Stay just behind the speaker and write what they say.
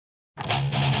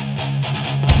Hi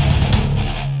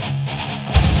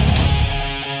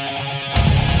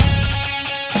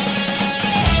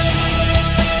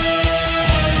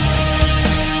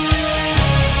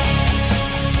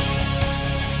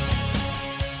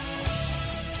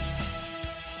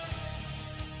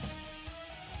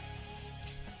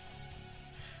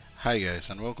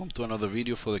guys, and welcome to another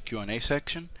video for the Q&A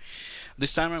section.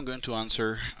 This time I'm going to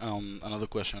answer another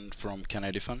question from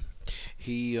Canadifan.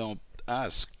 He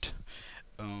asked,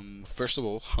 first of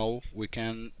all, how we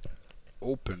can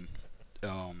open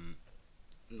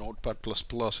Notepad++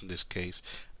 in this case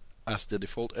as the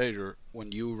default editor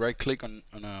when you right-click on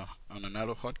an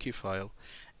AutoHotkey file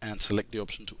and select the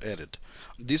option to edit.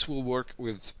 This will work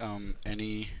with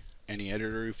any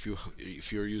editor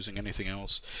if you're using anything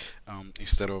else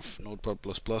instead of Notepad++.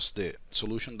 The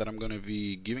solution that I'm going to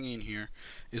be giving in here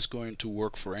is going to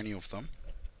work for any of them.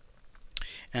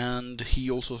 And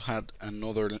he also had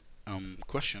another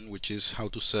question, which is how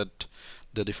to set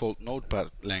the default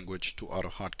Notepad language to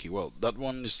AutoHotkey. Well, that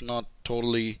one is not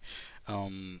totally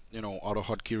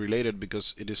AutoHotkey related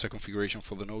because it is a configuration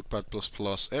for the Notepad++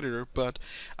 editor, but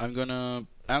I'm gonna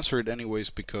answer it anyways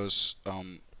because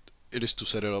it is to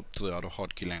set it up to the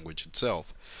AutoHotkey language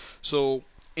itself. So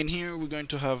in here we're going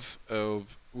to have a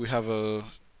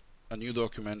new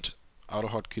document,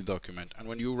 AutoHotkey document, and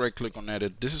when you right click on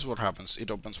edit, this is what happens. It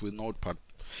opens with Notepad,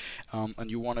 and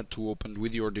you want it to open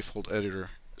with your default editor.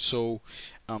 So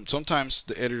sometimes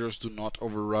the editors do not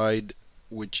override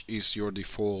which is your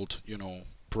default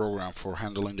program for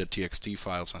handling the TXT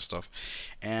files and stuff,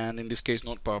 and in this case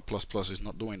Notepad++ is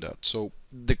not doing that. So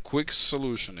the quick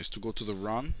solution is to go to the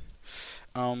run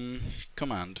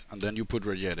command, and then you put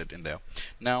regedit in there.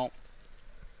 Now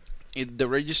the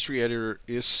registry editor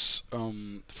is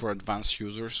for advanced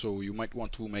users, so you might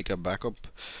want to make a backup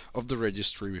of the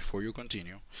registry before you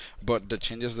continue, but the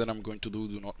changes that I'm going to do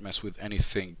not mess with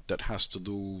anything that has to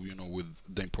do with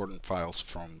the important files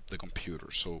from the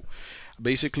computer. So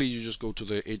basically you just go to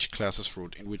the H-classes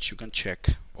root, in which you can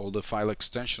check all the file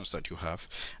extensions that you have,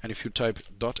 and if you type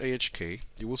 .ahk,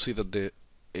 you will see that the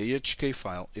AHK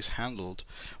file is handled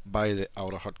by the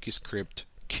AutoHotkey script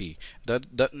key.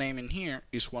 That name in here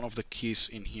is one of the keys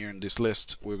in here in this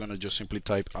list. We're gonna just simply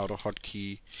type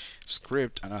AutoHotkey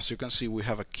script, and as you can see we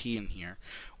have a key in here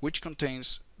which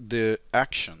contains the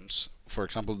actions, for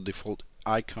example the default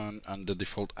icon and the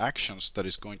default actions that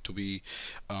is going to be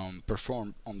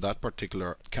performed on that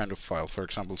particular kind of file. For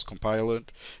example, it's compile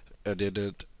it, edit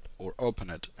it, or open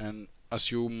it. And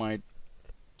as you might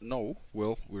know,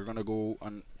 well, we're gonna go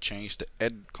and change the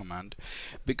ed command,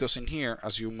 because in here,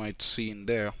 as you might see in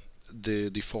there,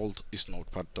 the default is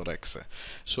notepad.exe.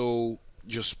 So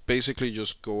just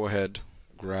go ahead,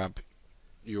 grab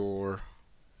your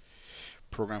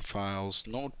program files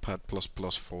notepad++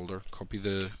 folder, copy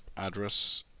the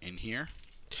address in here,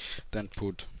 then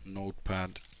put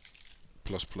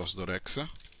notepad++.exe,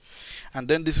 and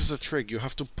then this is a trick. You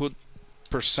have to put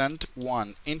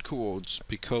 %1 in quotes,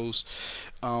 because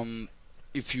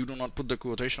if you do not put the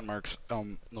quotation marks,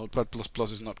 Notepad++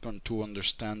 is not going to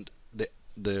understand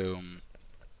the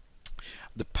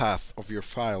path of your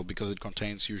file, because it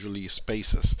contains usually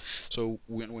spaces. So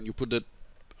when you put it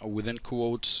within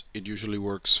quotes, it usually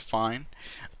works fine.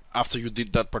 After you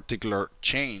did that particular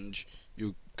change,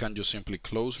 you can just simply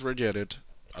close regedit.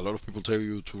 A lot of people tell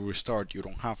you to restart. You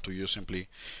don't have to. You simply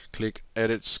click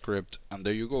edit script, and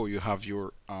there you go. You have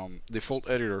your default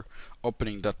editor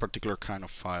opening that particular kind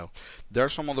of file. There are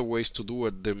some other ways to do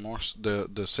it.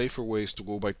 The safer way is to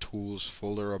go by tools,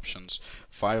 folder options,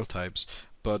 file types,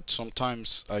 but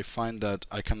sometimes I find that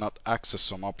I cannot access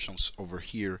some options over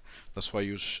here. That's why I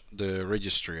use the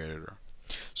registry editor.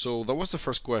 So that was the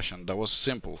first question. That was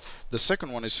simple. The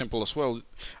second one is simple as well.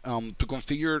 To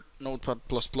configure Notepad++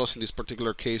 in this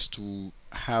particular case to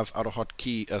have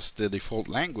AutoHotkey as the default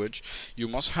language, you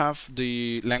must have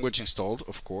the language installed,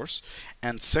 of course,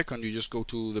 and second, you just go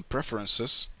to the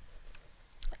preferences,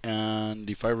 and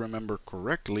if I remember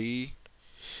correctly,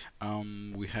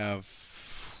 we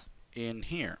have in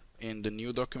here in the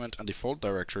new document and default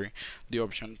directory the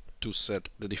option to set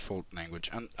the default language,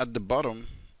 and at the bottom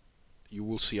you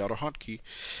will see AutoHotkey.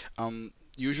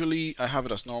 Usually I have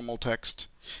it as normal text,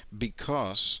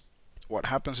 because what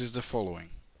happens is the following.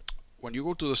 When you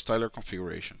go to the styler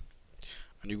configuration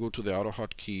and you go to the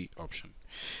AutoHotkey option,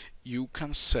 you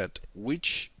can set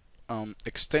which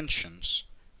extensions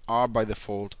are by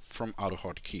default from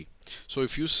AutoHotkey. So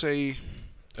if you say,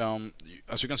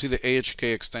 as you can see, the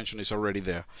AHK extension is already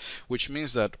there, which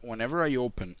means that whenever I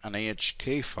open an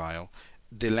AHK file,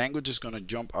 the language is going to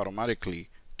jump automatically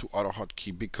to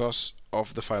AutoHotkey because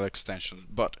of the file extension.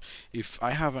 But if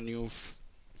I have a new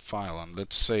file, and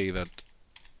let's say that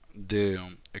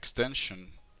the extension,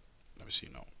 let me see,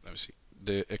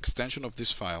 the extension of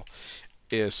this file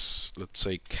is, let's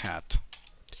say, cat.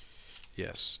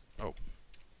 Yes. Oh,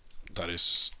 that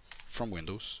is from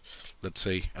Windows. Let's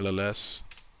say LLS.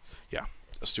 Yeah,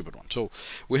 a stupid one. So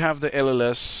we have the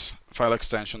LLS file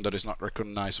extension that is not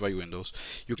recognized by Windows.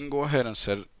 You can go ahead and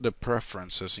set the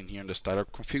preferences in here in the styler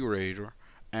configurator,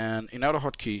 and in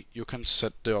AutoHotkey you can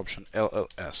set the option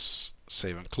LLS,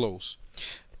 save and close.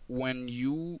 When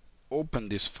you open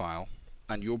this file,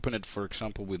 and you open it, for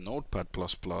example, with Notepad++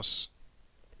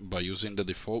 by using the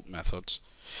default methods,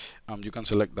 you can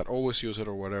select that always use it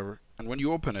or whatever, and when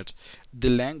you open it, the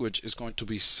language is going to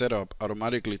be set up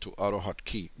automatically to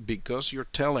AutoHotkey, because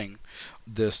you're telling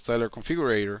the styler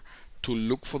configurator to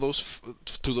look for those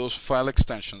file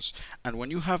extensions, and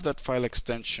when you have that file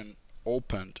extension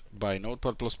opened by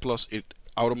Notepad++, it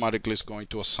automatically is going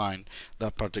to assign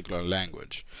that particular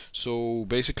language. So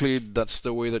basically that's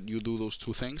the way that you do those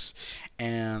two things,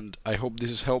 and I hope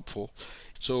this is helpful.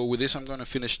 So with this, I'm going to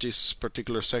finish this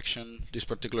particular section, this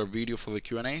particular video for the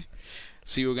Q&A.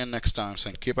 See you again next time,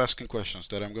 and keep asking questions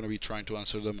that I'm going to be trying to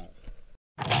answer them all.